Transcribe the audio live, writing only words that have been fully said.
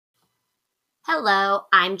Hello,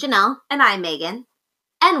 I'm Janelle. And I'm Megan.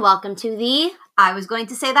 And welcome to the I Was Going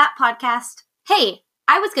to Say That podcast. Hey,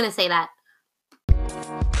 I was going to say that.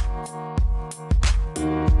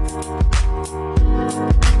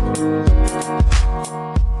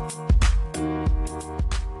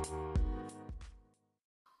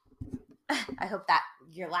 I hope that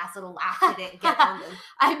your last little laugh didn't get on the...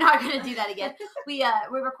 I'm not going to do that again.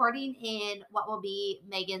 We're recording in what will be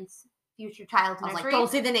Megan's future child's nursery. I was like,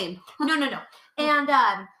 don't say the name. No. And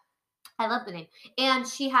I love the name. And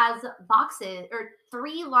she has boxes or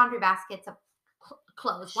 3 laundry baskets of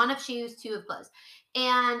clothes, 1 of shoes, 2 of clothes.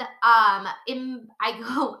 And I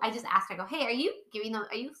just asked her, hey, are you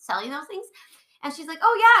selling those things? And she's like,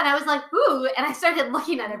 oh yeah. And I was like, ooh. And I started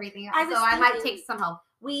looking at everything. I might take some home.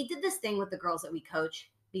 We did this thing with the girls that we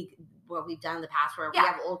coach, what we've done in the past, where we Yeah.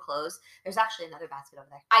 have old clothes. There's actually another basket over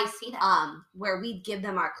there. I see that. Where we'd give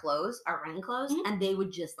them our clothes, our running clothes, Mhm. and they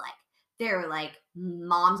would just they were like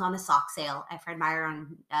moms on a sock sale at Fred Meyer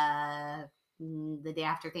on the day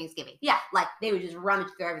after Thanksgiving. Yeah. Like they would just rummage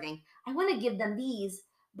through everything. I want to give them these,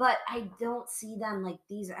 but I don't see them I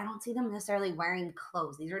don't see them necessarily wearing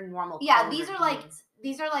clothes. These are normal clothes. Yeah, these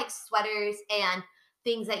are like sweaters and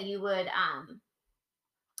things that you would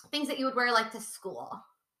wear like to school.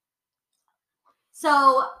 So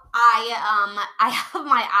I have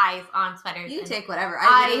my eyes on sweaters. You take whatever.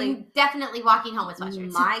 I'm definitely walking home with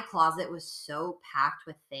sweatshirts. My closet was so packed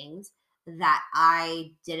with things that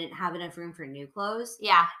I didn't have enough room for new clothes.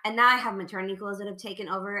 Yeah. And now I have maternity clothes that have taken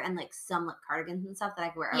over and some cardigans and stuff that I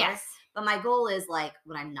can wear over. Yes. But my goal is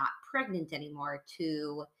when I'm not pregnant anymore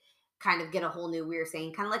to kind of get a whole new, we were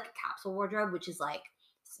saying, kind of like a capsule wardrobe, which is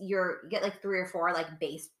you get 3 or 4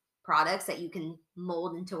 base products that you can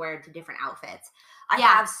mold into wear to different outfits. I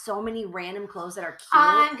have so many random clothes that are cute.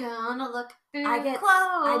 I'm gonna look through clothes.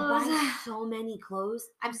 I buy so many clothes.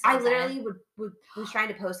 I literally was trying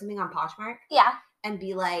to post something on Poshmark. Yeah. And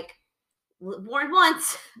be like, worn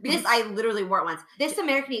once. Because I literally wore it once. This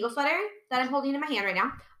American Eagle sweater that I'm holding in my hand right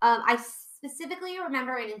now, I specifically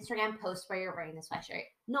remember an Instagram post where you're wearing this sweatshirt.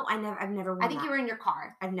 No, I've never worn I think you were in your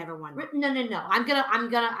car. I've never worn that. No. I'm gonna I've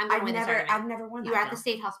never worn that. You were at the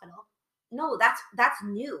state hospital. No, that's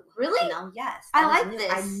new. Really? No, yes. I like this.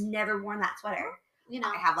 I've never worn that sweater.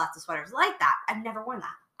 I have lots of sweaters like that. I've never worn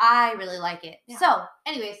that. I really like it. Yeah. So,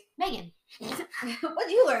 anyways, Megan. What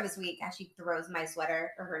did you learn this week as she throws my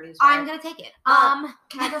sweater or her new sweater? I'm gonna take it.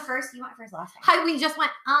 Can I go first? You went first last time. We just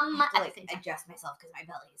went I adjust myself because my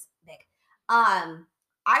belly is big. I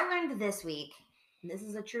learned this week, and this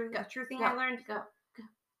is a true thing I learned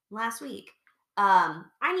last week.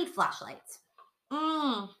 I need flashlights.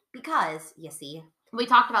 Because, you see, we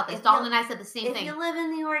talked about this. Dalton and I said the same thing. If you live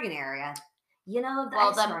in the Oregon area, you know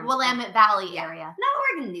the Willamette Valley area.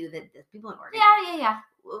 Not Oregon knew that people in Oregon. Yeah.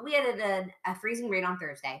 We had a freezing rain on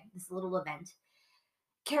Thursday, this little event.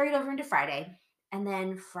 Carried over into Friday. And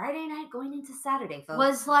then Friday night going into Saturday, folks.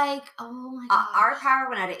 Was like, oh my gosh. Our power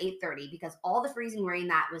went out at 8:30 because all the freezing rain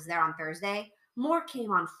that was there on Thursday, more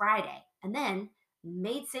came on Friday. And then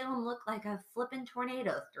made Salem look like a flippin'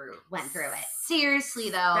 tornado went through it.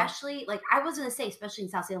 Seriously, though. Especially, I was going to say, especially in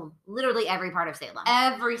South Salem, literally every part of Salem.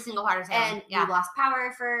 Every single part of Salem. And we lost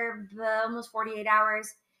power for almost 48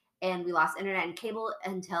 hours. And we lost internet and cable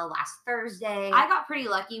until last Thursday. I got pretty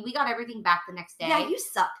lucky. We got everything back the next day. Yeah, you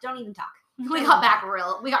suck. Don't even talk. We got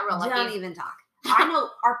real lucky. Don't even talk. I know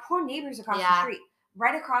our poor neighbors across the street,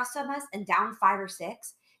 right across from us and down 5 or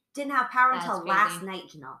 6, didn't have power until last night,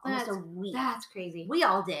 Janelle. Almost a week. That's crazy. We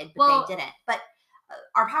all did, but they didn't. But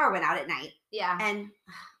our power went out at night. Yeah. And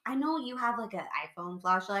I know you have an iPhone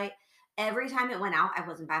flashlight. Every time it went out, I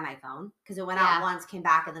wasn't by my phone because it went out once, came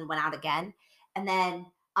back, and then went out again. And then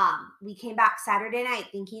we came back Saturday night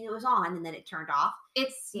thinking it was on, and then it turned off.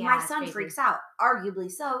 My son freaks out.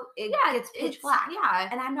 Arguably so. It gets pitch black. Yeah.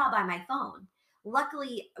 And I'm not by my phone.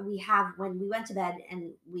 Luckily, when we went to bed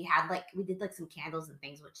and we did some candles and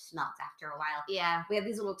things, which smells after a while. Yeah. We have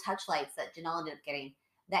these little touch lights that Janelle ended up getting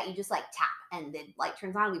that you just tap and the light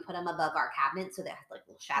turns on. We put them above our cabinet so they have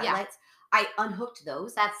little shadow lights. I unhooked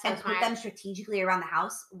those and put them strategically around the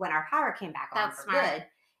house when our power came back on for good.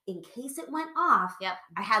 In case it went off,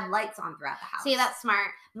 I had lights on throughout the house. See, that's smart.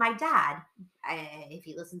 My dad, if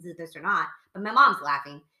he listens to this or not, but my mom's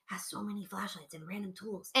laughing, has so many flashlights and random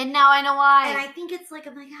tools. And now I know why. And I think it's I'm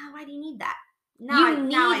like, why do you need that? You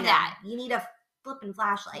need that. You need a flipping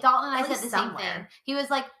flashlight. Dalton and I said the same thing. He was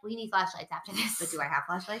like, we need flashlights after this. But do I have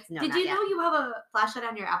flashlights? No, Did you know you have a flashlight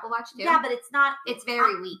on your Apple Watch too? Yeah, but it's not. It's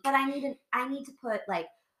very weak. But I need to put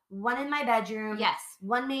one in my bedroom, Yes.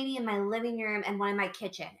 one maybe in my living room, and one in my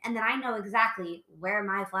kitchen. And then I know exactly where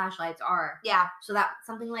my flashlights are. Yeah. So that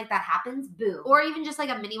something like that happens, boom. Or even just like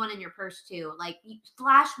a mini one in your purse too. Like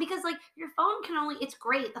because like your phone can only, it's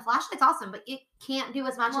great. The flashlight's awesome, but it can't do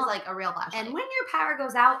as much as like a real flashlight. And when your power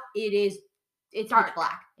goes out, it's dark. Pitch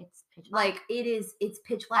black. It's pitch black. Like it's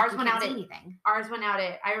pitch black. Ours went out at anything. Ours went out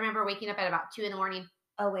at, I remember waking up at about 2 a.m.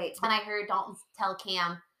 Oh wait. And I heard Dalton tell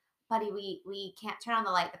Cam, buddy, we can't turn on the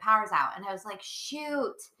light. The power's out. And I was like,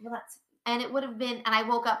 shoot. Well, and it would have been, and I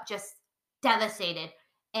woke up just devastated.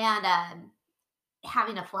 And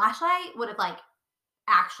having a flashlight would have like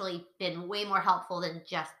actually been way more helpful than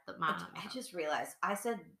just the mom. I just realized I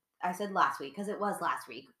said last week because it was last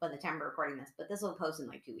week by the time we're recording this, but this will post in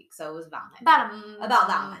like 2 weeks, so it was Valentine's. About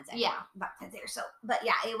Valentine's Day. Yeah, Valentine's Day. So, but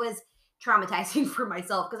yeah, it was traumatizing for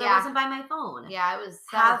myself because I wasn't by my phone. Yeah, it was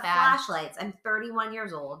so have bad. Flashlights. I'm 31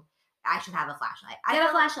 years old. I should have a flashlight. I have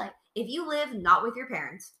a flashlight. If you live not with your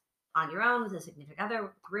parents, on your own with a significant other,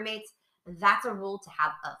 with roommates, that's a rule to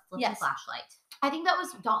have a flipping flashlight. I think that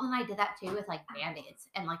was Dalton and I did that too with like Band-Aids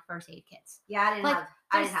and like first aid kits. Yeah, I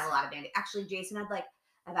didn't have a lot of Band-Aids. Actually, Jason had like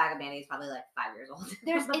a bag of Band-Aids, probably like 5 years old.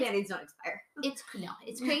 But Band-Aids don't expire. It's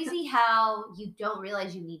crazy how you don't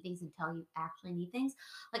realize you need things until you actually need things.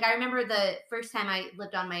 Like I remember the first time I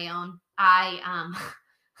lived on my own, I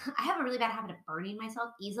have a really bad habit of burning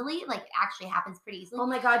myself easily. Like it actually happens pretty easily. Oh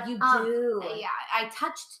my God, you do. Yeah, I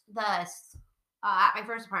touched at my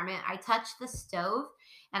first apartment, I touched the stove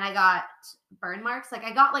and I got burn marks. Like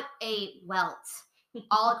I got like a welt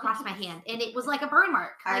all across my hand, and it was like a burn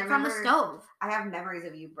mark, like from the stove. I have memories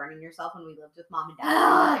of you burning yourself when we lived with mom and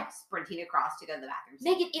dad, like sprinting across to go to the bathroom.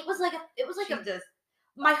 Megan, it was like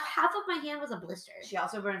my half of my hand was a blister. She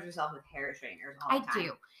also burns herself with hair straighteners all the time. I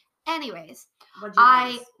do. Anyways,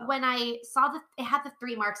 when I saw it had the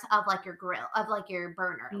 3 marks of like your grill, of like your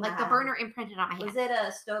burner, like the burner imprinted on my hand. Was it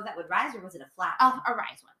a stove that would rise or was it a flat? A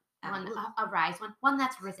rise one. A rise one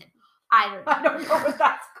that's risen. I don't know what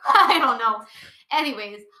that's called. I don't know.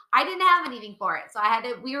 Anyways, I didn't have anything for it. So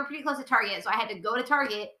we were pretty close to Target. So I had to go to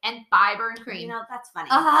Target and buy burn cream. You know, that's funny.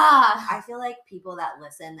 I feel like people that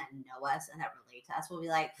listen, that know us and that relate to us will be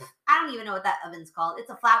like, I don't even know what that oven's called. It's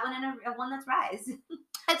a flat one and a one that's rise.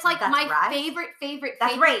 It's like my favorite.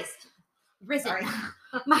 That's raised. Risen.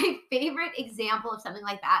 My favorite example of something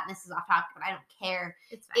like that, and this is off topic, but I don't care,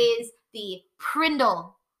 is the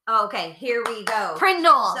Prindle. Okay, here we go.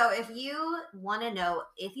 Prindle. So if you want to know,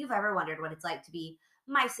 if you've ever wondered what it's like to be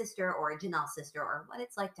my sister or Janelle's sister, or what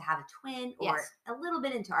it's like to have a twin, or a little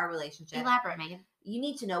bit into our relationship. Elaborate, Megan. You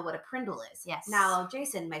need to know what a Prindle is. Yes. Now,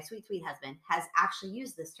 Jason, my sweet, sweet husband, has actually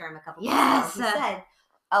used this term a couple times ago. He said,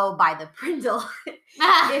 oh, by the Prindle.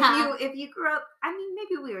 if you grew up, I mean,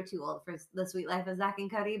 maybe we were too old for The Sweet Life of Zach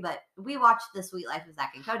and Cody, but we watched The Sweet Life of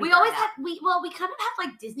Zach and Cody. We always we kind of had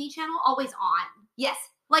like Disney Channel always on. Yes.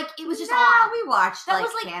 Like it was just on. We watched that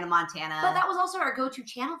was like Hannah Montana. But that was also our go-to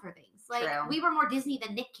channel for things. Like we were more Disney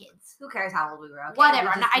than Nick kids. Who cares how old we were? Okay?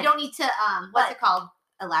 Whatever. I don't need to what's it called?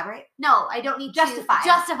 Elaborate? No, I don't need Justify.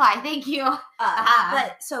 Justify. Thank you.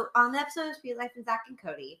 But so on the episode of Sweet Life and Zach and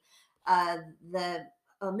Cody,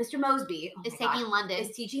 Mr. Mosby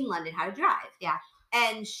is teaching London how to drive. Yeah.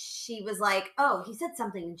 And she was like, oh, he said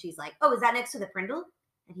something. And she's like, oh, is that next to the Prindle?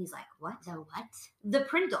 And he's like, what? The what? The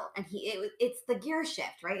Prindle. And it's the gear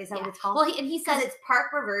shift, right? Is that what it's called? Well, he says it's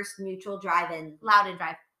park, reverse, neutral, drive, and loud and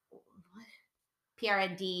drive. What?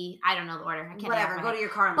 PRND. I don't know the order. I can't. Whatever. Go to your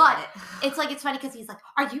car and look at it. It's like, it's funny because he's like,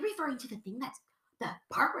 are you referring to the thing that's the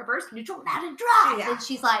park, reverse, neutral, loud, and drive? Yeah. And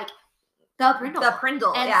she's like, the Prindle. The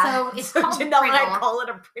Prindle. And so it's called Janelle Prindle. and I call it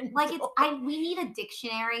a Prindle. Like we need a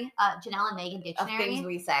dictionary, Janelle and Megan dictionary. Of things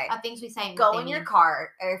we say. Of things we say. Go in your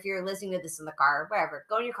car, or if you're listening to this in the car, wherever,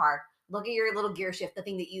 go in your car. Look at your little gear shift, the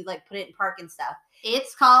thing that you like put it in park and stuff.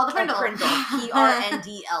 It's called the Prindle. Prindle.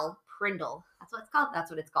 Prndl. Prindle. That's what it's called. That's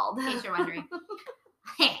what it's called. In case you're wondering.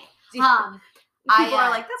 People are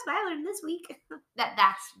like, that's what I learned this week.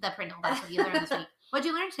 That's the Prindle. That's what you learned this week. What'd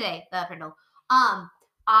you learn today? The Prindle.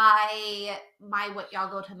 Y'all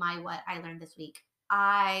go to my what I learned this week.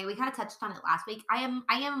 We kind of touched on it last week. I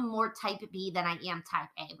am more type B than I am type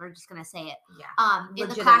A. We're just gonna say it. Yeah. In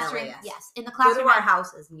the classroom, yes. In the classroom, go to our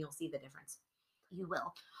houses and you'll see the difference. You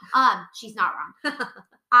will. She's not wrong.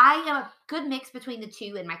 I am a good mix between the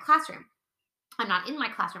two in my classroom. I'm not in my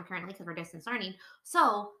classroom currently because we're distance learning.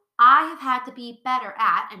 So I have had to be better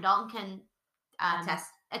at, and Dalton can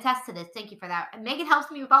attest to this. Thank you for that. And Megan helps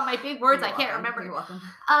me with all my big words. I can't remember. You're welcome.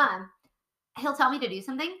 He'll tell me to do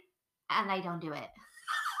something, and I don't do it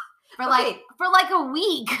for like a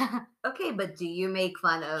week. Okay, but do you make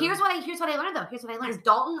fun of? Here's what I learned though. Here's what I learned.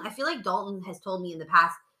 Dalton, I feel like Dalton has told me in the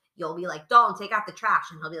past, you'll be like, don't take out the trash.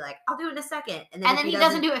 And he'll be like, I'll do it in a second. And then he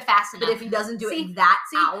doesn't do it fast enough. But if he doesn't do it that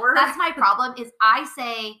hour. That's my problem is I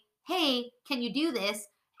say, hey, can you do this?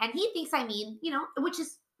 And he thinks I mean, which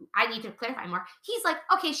is, I need to clarify more. He's like,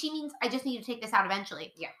 okay, she means I just need to take this out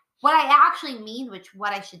eventually. Yeah. What I actually mean,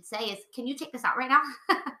 what I should say is, can you take this out right now?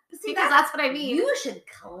 Because that's what I mean. You should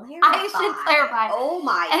clarify. I should clarify. Oh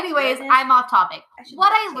my Anyways, goodness. I'm off topic.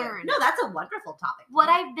 What I learned. No, that's a wonderful topic. What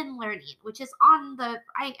I've been learning, which is on the,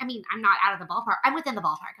 I mean, I'm not out of the ballpark. I'm within the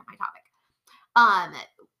ballpark of my topic.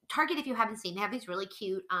 Target, if you haven't seen, they have these really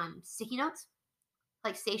cute sticky notes,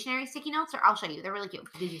 like stationary sticky notes, or I'll show you. They're really cute.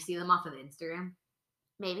 Did you see them off of Instagram?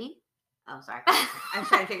 Maybe. Oh, sorry. I'm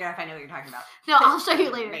trying to figure out if I know what you're talking about. No, I'll show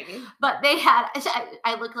you later. Maybe. But they had,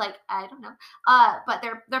 I look like, I don't know. But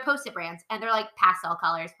they're Post-it brands, and they're like pastel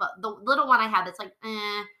colors. But the little one I have that's like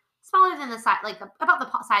smaller than the size, like about the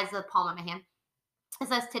size of the palm of my hand. It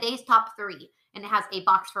says today's top 3, and it has a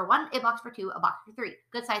box for 1, a box for 2, a box for 3.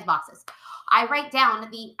 Good size boxes. I write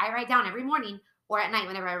down every morning or at night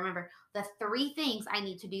whenever I remember the 3 things I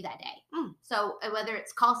need to do that day. So whether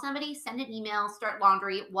it's call somebody, send an email, start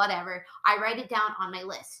laundry, whatever, I write it down on my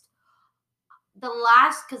list.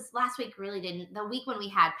 Because last week really didn't. The week when we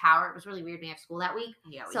had power, it was really weird. We have school that week.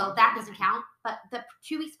 Yeah. So that doesn't count. But the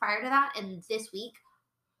 2 weeks prior to that and this week,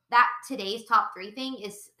 that today's top 3 thing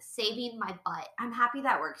is saving my butt. I'm happy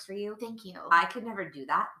that works for you. Thank you. I could never do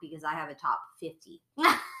that because I have a top 50.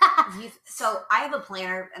 So I have a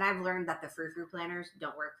planner, and I've learned that the frou-frou planners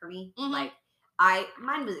don't work for me. Mm-hmm. Like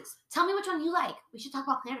mine was. Tell me which one you like. We should talk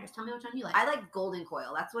about planners. Tell me which one you like. I like Golden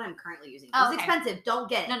Coil. That's what I'm currently using. Oh, it's expensive. Don't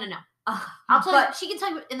get it. No. I'll tell you. She can tell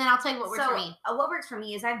you, and then I'll tell you what works for me. What works for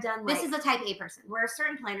me is I've done. This is a type A person. Where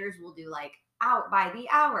certain planners will do like out by the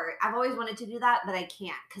hour. I've always wanted to do that, but I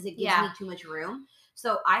can't because it gives me too much room.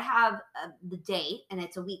 So I have the date, and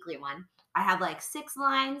it's a weekly one. I have like 6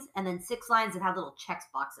 lines, and then 6 lines that have little check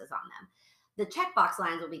boxes on them. The checkbox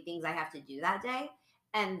lines will be things I have to do that day,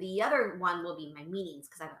 and the other one will be my meetings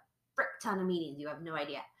because I have a frick ton of meetings. You have no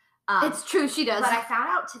idea. It's true, she does. But I found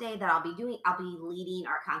out today that I'll be leading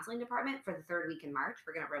our counseling department for the 3rd week in March.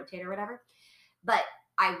 We're gonna rotate or whatever. But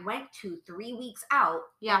I went to 3 weeks out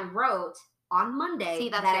and wrote on Monday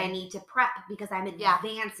that I need to prep because I'm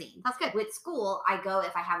advancing. That's good. With school, I go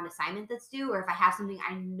if I have an assignment that's due or if I have something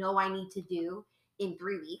I know I need to do in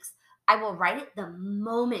 3 weeks, I will write it the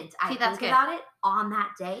moment I think about it on that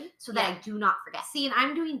day so that I do not forget. See, and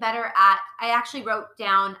I'm doing better at, I actually wrote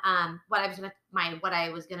down what I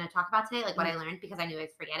was gonna talk about today, like what I learned because I knew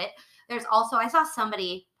I'd forget it. There's also, I saw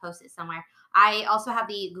somebody post it somewhere. I also have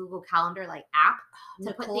the Google Calendar app.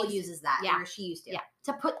 Nicole uses that. Yeah. Or she used to. Yeah.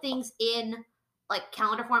 To put things in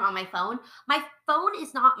calendar form on my phone. My phone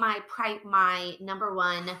is not my number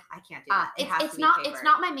one. I can't do that. It's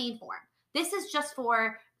not my main form. This is just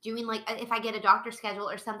for doing if I get a doctor schedule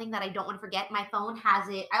or something that I don't want to forget, my phone has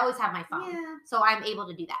it. I always have my phone. Yeah. So I'm able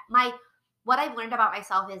to do that. What I've learned about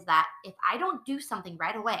myself is that if I don't do something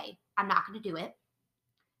right away, I'm not going to do it.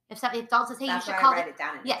 If Dalton says, hey, you should call write it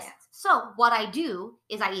down in advance. So what I do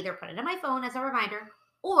is I either put it in my phone as a reminder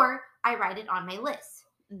or I write it on my list.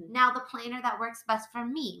 Mm-hmm. Now, the planner that works best for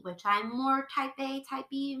me, which I'm more type A, type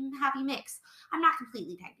B, happy mix. I'm not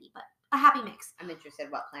completely type B, but a happy mix. I'm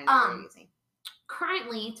interested what planner you're using.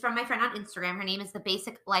 Currently, it's from my friend on Instagram. Her name is The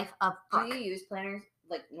Basic Life of Brooke. Do you use planners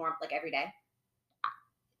every day?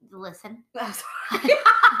 Listen.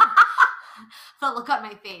 The look on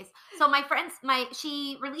my face. So my friends,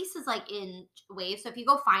 she releases in waves. So if you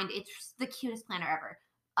go find, it's the cutest planner ever.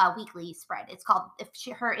 A weekly spread. It's called.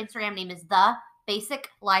 Her Instagram name is The Basic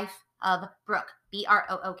Life of Brooke.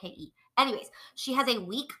 Brooke. Anyways, she has a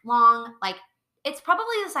week long. It's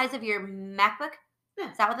probably the size of your MacBook. Yeah.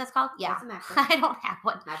 Is that what that's called? Yeah. That's a MacBook. I don't have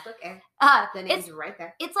one. MacBook Air. The name's right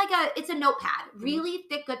there. It's a notepad. Really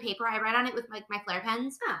thick, good paper. I write on it with my Flair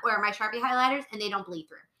pens or my Sharpie highlighters, and they don't bleed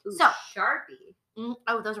through. Ooh, so Sharpie.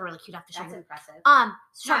 Oh, those are really cute. That's impressive.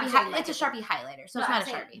 Sharpie. It's a Sharpie highlighter, so it's not a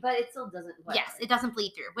Sharpie. But it still doesn't. Whatever. Yes, it doesn't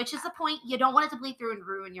bleed through, which is the point. You don't want it to bleed through and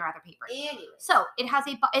ruin your other paper. Anyway. So it has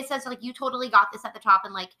it says you totally got this at the top,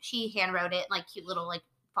 and she hand wrote it cute little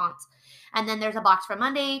fonts. And then there's a box for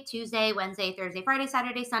Monday, Tuesday, Wednesday, Thursday, Friday,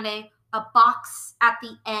 Saturday, Sunday, a box at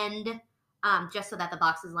the end, just so that the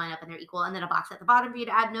boxes line up and they're equal, and then a box at the bottom for you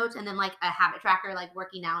to add notes, and then a habit tracker,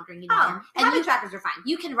 working out, drinking water. And habit trackers are fine.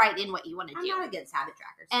 You can write in what you want to do. I'm not against habit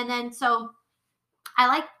trackers. And then so I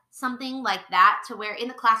like something like that to where in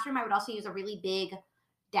the classroom I would also use a really big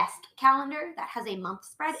desk calendar that has a month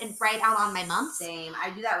spread and write out on my months. Same. I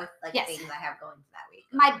do that with things I have going for that week.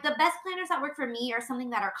 The best planners that work for me are something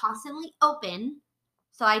that are constantly open,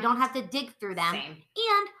 so I don't have to dig through them. Same.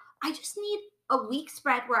 And I just need a week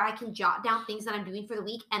spread where I can jot down things that I'm doing for the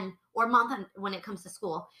week or month when it comes to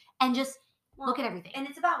school, and just look at everything. And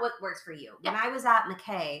it's about what works for you. Yeah. When I was at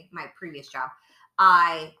McKay, my previous job,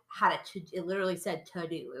 I had it literally said to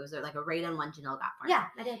do. It was like a rate on one Janelle got for me. Yeah,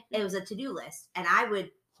 I did. It was a to-do list. And I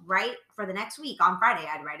would write for the next week on Friday,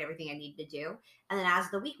 I'd write everything I needed to do. And then as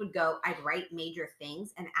the week would go, I'd write major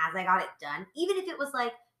things. And as I got it done, even if it was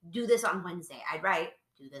like, do this on Wednesday, I'd write,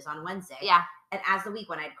 do this on Wednesday. Yeah. And as the week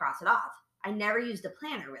went, I'd cross it off. I never used a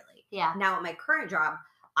planner really. Yeah. Now at my current job,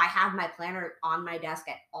 I have my planner on my desk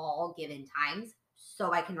at all given times,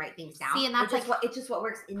 so I can write things down. See, and that's it's just what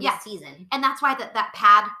works in this season. And that's why that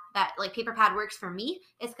pad, that like paper pad works for me,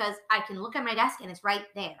 is because I can look at my desk and it's right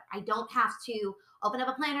there. I don't have to open up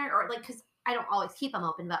a planner or like, because I don't always keep them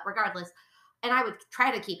open, but regardless. And I would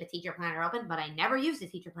try to keep a teacher planner open, but I never used a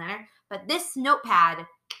teacher planner. But this notepad,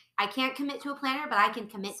 I can't commit to a planner, but I can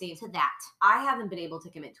commit to that. I haven't been able to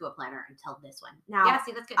commit to a planner until this one. Now, yeah,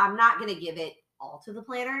 see, that's good. I'm not going to give it all to the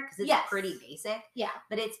planner because it's pretty basic. Yeah.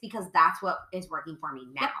 But it's because that's what is working for me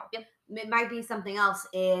now. Yep. It might be something else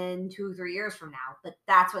in 2 or 3 years from now, but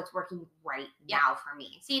that's what's working right now for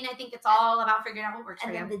me. See, and I think it's all about figuring out what works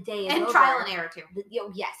for you. And the day is and over. Trial and error too.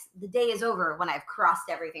 Yes, the day is over when I've crossed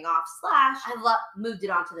everything off / moved it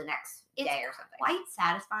on to the next day or something. Quite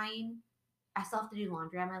satisfying. I still have to do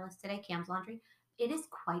laundry on my list today, Cam's laundry. It is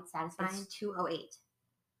quite satisfying. It's 2:08.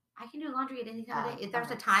 I can do laundry at any time of day. If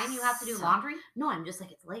there's a time you have to do laundry. No, I'm just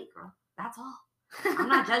like, it's late, girl. That's all. I'm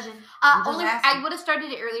not judging. I would have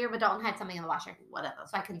started it earlier, but Dalton had something in the washer. Whatever.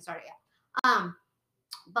 So I couldn't start it yet.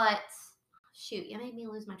 But shoot, you made me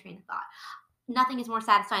lose my train of thought. Nothing is more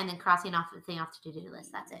satisfying than crossing off the thing off the to-do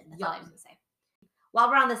list. That's it. That's all I was gonna say. While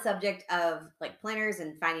we're on the subject of like planners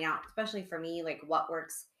and finding out, especially for me, like what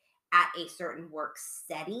works at a certain work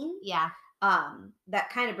setting. Yeah. That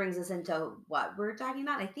kind of brings us into what we're talking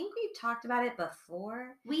about. I think we've talked about it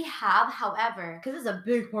before. We have, however, because it's a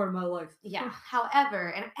big part of my life. Yeah.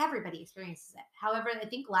 However, and everybody experiences it. However, I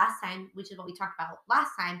think last time, which is what we talked about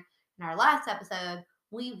last time in our last episode,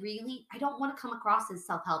 I don't want to come across as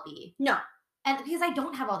self-helpy. No. And because I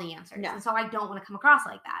don't have all the answers. No. And so I don't want to come across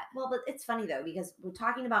like that. Well, but it's funny though, because we're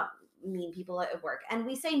talking about mean people at work. And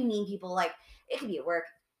we say mean people like it could be at work.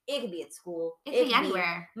 It could be at school. It could be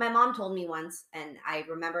anywhere. My mom told me once, and I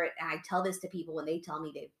remember it, and I tell this to people when they tell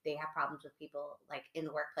me they have problems with people like in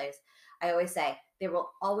the workplace. I always say, there will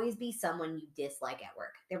always be someone you dislike at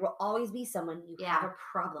work. There will always be someone you have a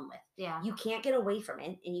problem with. Yeah. You can't get away from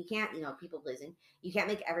it, and you can't, people pleasing. You can't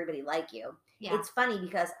make everybody like you. Yeah. It's funny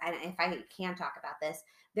because, and if I can talk about this,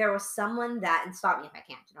 there was someone that, and stop me if I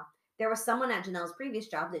can't, there was someone at Janelle's previous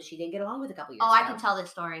job that she didn't get along with a couple years ago. I can tell this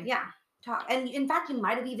story. Yeah. And in fact, you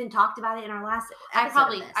might have even taled about it in our last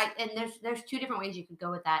episode. And there's 2 different ways you could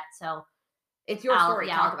go with that. So it's your story.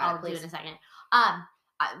 Talk about I'll it, please. do it in a second.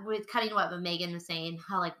 With cutting what Megan was saying,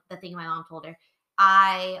 how like the thing my mom told her,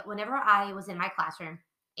 whenever I was in my classroom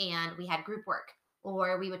and we had group work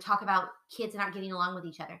or we would talk about kids not getting along with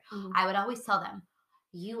each other, I would always tell them,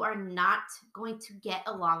 you are not going to get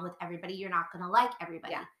along with everybody. You're not going to like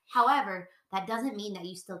everybody. Yeah. However, that doesn't mean that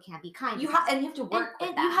you still can't be kind. You have to work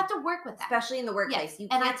with that. You have to work with that. Especially in the workplace. Yes.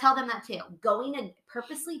 And I tell them that too. Going and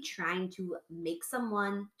purposely trying to make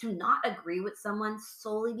someone to not agree with someone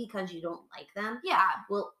solely because you don't like them. Yeah.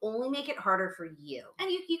 Will only make it harder for you.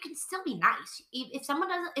 And you can still be nice. If someone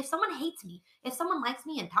hates me, if someone likes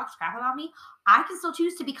me and talks crap about me, I can still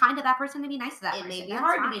choose to be kind to that person, to be nice to that person. It may be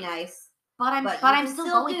hard to be nice. But I'm still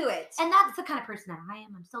going to do it. And that's the kind of person that I am.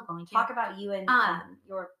 I'm still going to. Talk about you and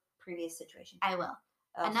your previous situation. I will.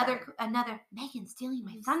 Oh, another Megan stealing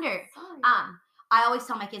my thunder. Sorry. I always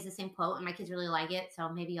tell my kids the same quote, and my kids really like it, so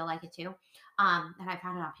maybe you'll like it too. And I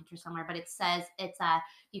found it on Pinterest somewhere, but it says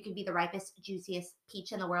you can be the ripest, juiciest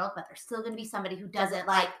peach in the world, but there's still going to be somebody who doesn't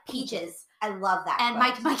like peaches. I love that. And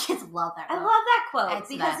quote. my kids love that. I love that quote it's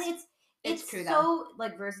because it's true. So though.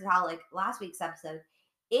 Like versatile. Like last week's episode,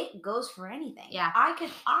 it goes for anything. Yeah.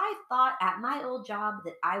 I thought at my old job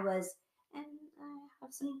that I was, and I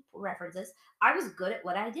have some references, I was good at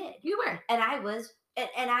what I did. You were. And I was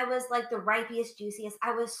like the ripest, juiciest.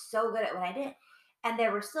 I was so good at what I did. And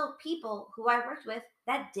there were still people who I worked with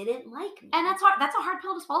that didn't like me. And that's hard. That's a hard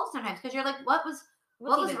pill to swallow sometimes because you're like, what was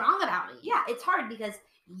wrong about me? Yeah, it's hard because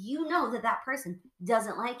you know that person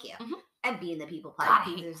doesn't like you. Mm-hmm. And being the people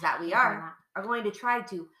pleasers that we are going to try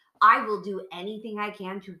to, I will do anything I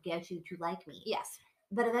can to get you to like me. Yes.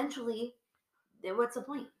 But eventually, what's the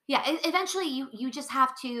point? Yeah, eventually you just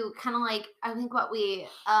have to kind of like, I think what we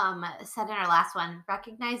said in our last one,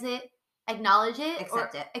 recognize it, acknowledge it,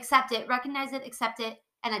 accept it, recognize it, accept it,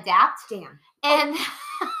 and adapt. Damn. And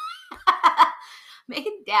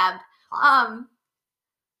Megan dabbed Um,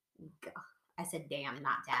 Go. I said damn,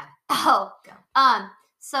 not dad. oh, Go.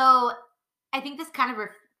 So I think this kind of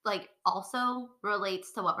also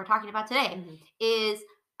relates to what we're talking about today. Mhm. Is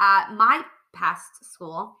at my past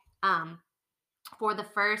school, for the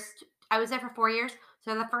first, I was there for 4 years.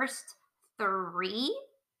 So the first 3,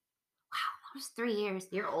 wow, that was 3 years.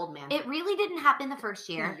 You're old, man. It really didn't happen the first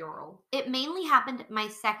year. You're old. It mainly happened my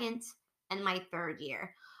second and my third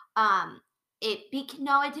year. No, it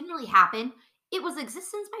didn't really happen. It was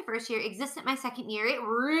existence my first year, existent my second year. It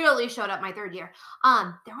really showed up my third year.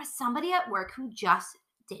 There was somebody at work who just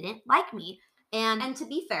didn't like me. And to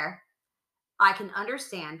be fair, I can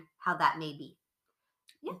understand how that may be.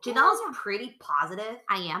 Yeah, Janelle's yeah. pretty positive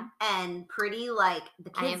I am and pretty like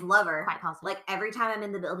the I kids am love her. quite positive. Like every time I'm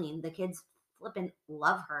in the building, the kids flipping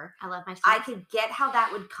love her. I love my I students. could get how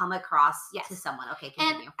that would come across Yes. to someone. Okay,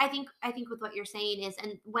 And continue. I think with what you're saying is,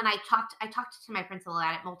 and when I talked to my principal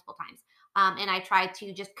at it multiple times, and I tried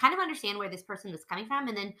to just kind of understand where this person was coming from,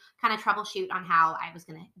 and then kind of troubleshoot on how I was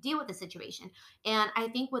going to deal with the situation. And I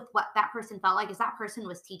think with what that person felt like is that person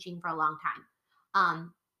was teaching for a long time,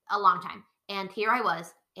 and here I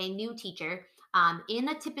was, a new teacher, in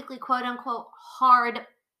a typically quote unquote hard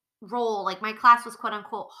role. Like my class was quote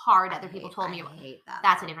unquote hard. Other people told me I hate that.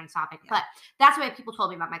 that's a though. different topic, Yeah. but that's what people told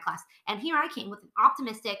me about my class. And here I came with an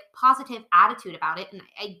optimistic, positive attitude about it, and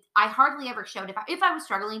I hardly ever showed if I was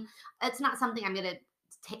struggling. It's not something I'm going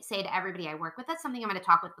to say to everybody I work with. That's something I'm going to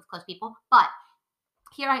talk with close people. But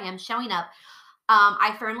here I am showing up.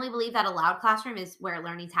 I firmly believe that a loud classroom is where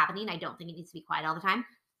learning's happening. I don't think it needs to be quiet all the time.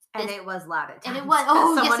 And it was loud at times. And it was.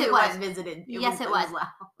 Oh, Someone yes, it who was. I visited. Yes, it was. loud.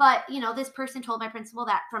 But, this person told my principal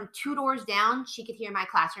that from 2 doors down, she could hear my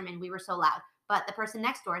classroom and we were so loud. But the person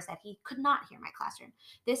next door said he could not hear my classroom.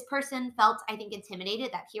 This person felt, I think,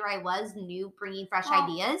 intimidated that here I was, new, bringing fresh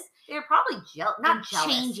ideas. They're probably not jealous,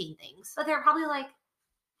 changing things. but they're probably like,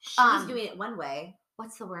 she's doing it one way.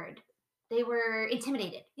 What's the word? They were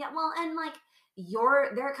intimidated. Yeah, well, and like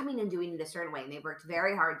they're coming and doing it a certain way, and they worked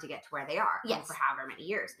very hard to get to where they are. Yes. For however many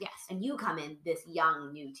years. Yes. And you come in, this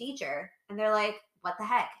young new teacher, and they're like, what the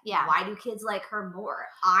heck? Yeah. Why do kids like her more?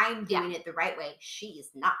 I'm doing it the right way. She's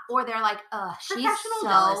not. Or they're like, she's Professional so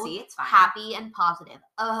jealousy, it's fine. happy and positive.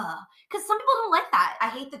 Because some people don't like that. I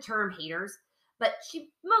hate the term haters, but she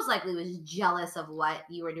most likely was jealous of what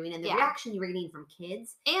you were doing and the reaction you were getting from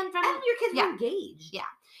kids. And from your kids were engaged. Yeah.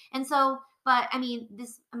 And so, but I mean,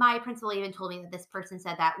 my principal even told me that this person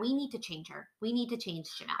said that we need to change her. We need to change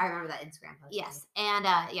Janelle. I remember that Instagram post. Yes. And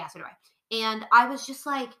so do I. And I was just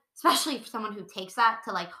like, especially for someone who takes that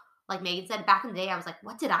to like Megan said back in the day, I was like,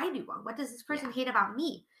 what did I do wrong? What does this person hate about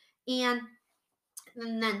me? And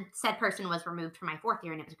then said person was removed from my 4th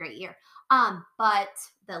year, and it was a great year. But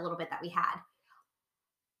the little bit that we had.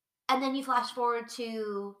 And then you flash forward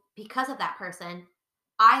to, because of that person,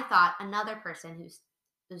 I thought another person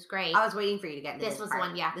who's great. I was waiting for you to get into this was the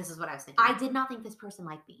one. Yeah, this is what I was thinking. I did not think this person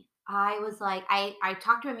liked me. I was like, I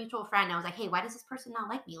talked to a mutual friend. And I was like, hey, why does this person not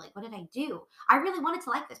like me? Like, what did I do? I really wanted to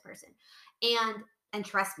like this person. And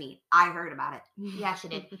trust me, I heard about it. Yeah, she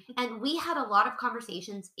did. And we had a lot of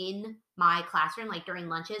conversations in my classroom, like during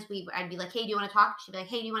lunches. I'd be like, hey, do you want to talk? She'd be like,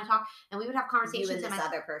 hey, do you want to talk? And we would have conversations. You and this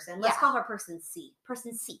other person. Let's Yeah. call her person C.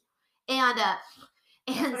 Person C. And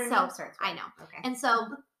so I know. Okay. And so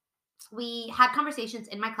we had conversations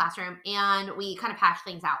in my classroom, and we kind of hashed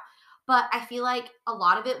things out. But I feel like a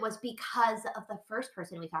lot of it was because of the first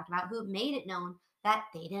person we talked about who made it known that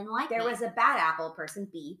they didn't like me. There was a bad apple, person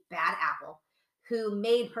B, bad apple, who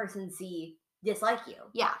made person C dislike you.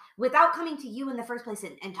 Yeah. Without coming to you in the first place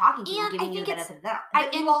and talking to you, And giving I you think the benefit of the doubt.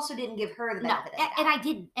 But you also didn't give her the benefit of the doubt. And I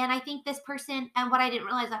didn't. And I think this person, and what I didn't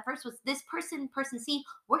realize at first was this person C,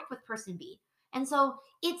 worked with person B. And so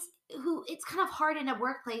it's kind of hard in a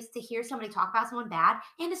workplace to hear somebody talk about someone bad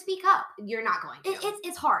and to speak up. You're not going to.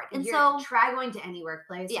 It's hard. And so so try going to any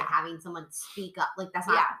workplace and having someone speak up. Like, that's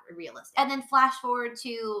not realistic. And then flash forward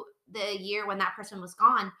to the year when that person was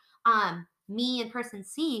gone. Me and person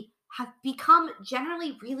C have become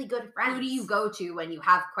generally really good friends. Who do you go to when you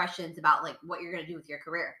have questions about like what you're going to do with your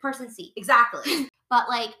career? Person C. Exactly. But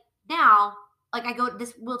like now, like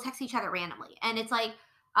we'll text each other randomly, and it's like,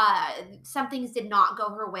 some things did not go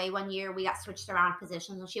her way one year. We got switched around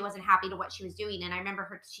positions, and she wasn't happy to what she was doing. And I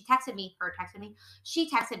remember she texted me,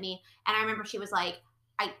 and I remember she was like,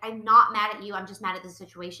 I'm not mad at you. I'm just mad at the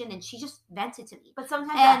situation. And she just vented to me. But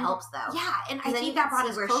sometimes that helps, though. Yeah. And I then think that brought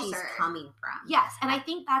us where closer. She's coming from. Yes. And I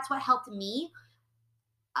think that's what helped me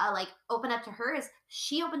open up to her, is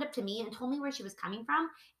she opened up to me and told me where she was coming from.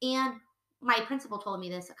 And my principal told me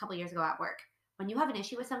this a couple years ago at work. When you have an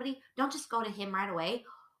issue with somebody, don't just go to him right away.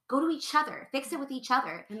 go to each other, fix it with each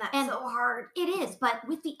other. And that's so hard. It is, but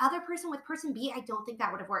with the other person, with person B, I don't think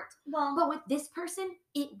that would have worked. Well, but with this person,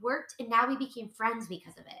 it worked, and now we became friends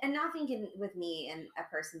because of it. And now thinking with me and a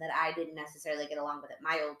person that I didn't necessarily get along with at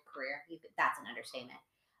my old career, that's an understatement.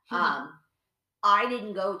 I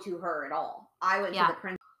didn't go to her at all. I went to the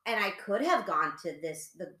principal, and I could have gone to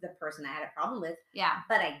the person I had a problem with. Yeah.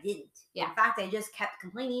 But I didn't. Yeah. In fact, I just kept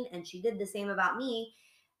complaining, and she did the same about me.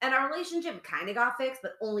 And our relationship kind of got fixed,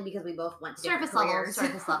 but only because we both went to surface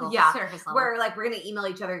level. Yeah. Surface level. We're like, we're going to email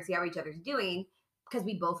each other and see how each other's doing because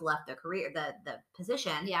we both left the career, the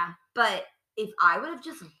position. Yeah. But if I would have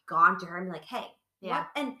just gone to her and be like, hey, what?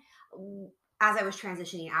 And as I was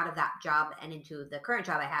transitioning out of that job and into the current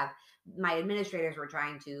job I have, my administrators were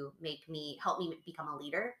trying to help me become a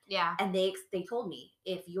leader. Yeah. And they told me,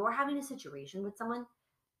 if you're having a situation with someone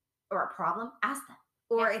or a problem, ask them.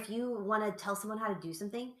 Or if you want to tell someone how to do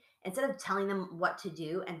something, instead of telling them what to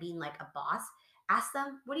do and being like a boss, ask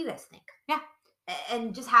them, what do you guys think? Yeah.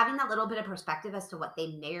 And just having that little bit of perspective as to what they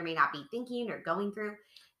may or may not be thinking or going through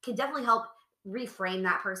can definitely help reframe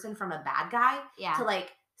that person from a bad guy to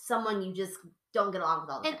like someone you just don't get along with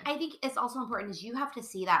all the time. And I think it's also important is you have to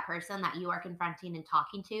see that person that you are confronting and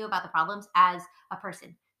talking to about the problems as a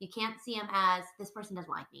person. You can't see them as, this person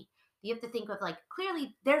doesn't like me. You have to think of like,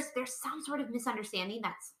 clearly there's some sort of misunderstanding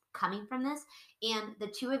that's coming from this, and the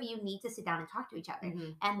two of you need to sit down and talk to each other.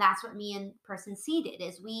 Mm-hmm. And that's what me and person C did,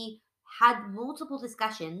 is we had multiple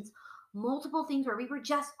discussions, multiple things where we were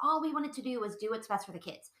just, all we wanted to do was do what's best for the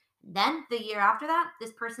kids. Then the year after that,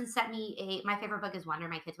 this person sent me my favorite book is Wonder,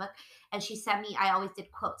 my kid's book. And she sent me, I always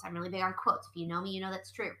did quotes. I'm really big on quotes. If you know me, you know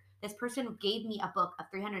that's true. This person gave me a book of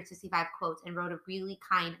 365 quotes and wrote a really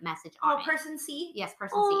kind message on it. Person C? Yes,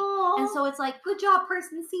 person C. And so it's like, good job,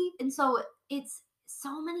 person C. And so it's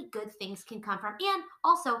so many good things can come from. And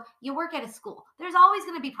also, you work at a school. There's always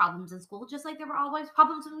going to be problems in school, just like there were always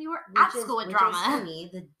problems when we were at school with drama. Which is, for me,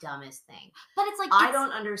 the dumbest thing. But it's like, I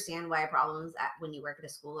don't understand why problems when you work at a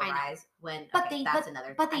school arise. That's another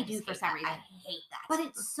thing. But they do for some reason. I hate that. But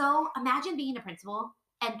it's so, imagine being a principal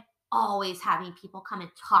and always having people come and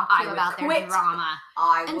talk to you about their drama.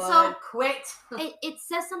 I would quit. It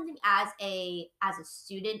says something as a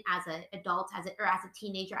student, as an adult, as a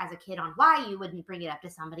teenager, as a kid on why you wouldn't bring it up to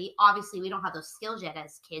somebody. Obviously, we don't have those skills yet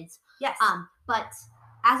as kids. Yes. But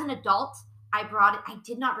as an adult, I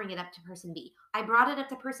did not bring it up to person B. I brought it up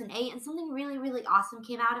to person A, and something really, really awesome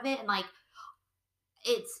came out of it. And like,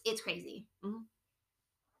 it's crazy. Mm-hmm.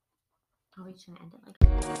 Are we just gonna end it like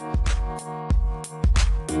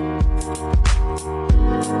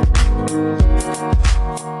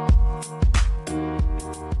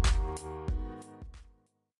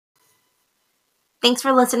Thanks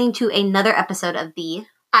for listening to another episode of the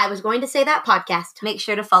I Was Going to Say That podcast. Make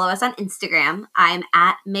sure to follow us on Instagram. I'm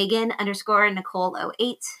at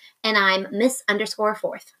Megan_Nicole08. And I'm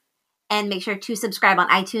Miss_4th. And make sure to subscribe on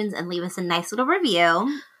iTunes and leave us a nice little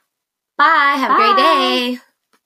review. Bye. Have a great day.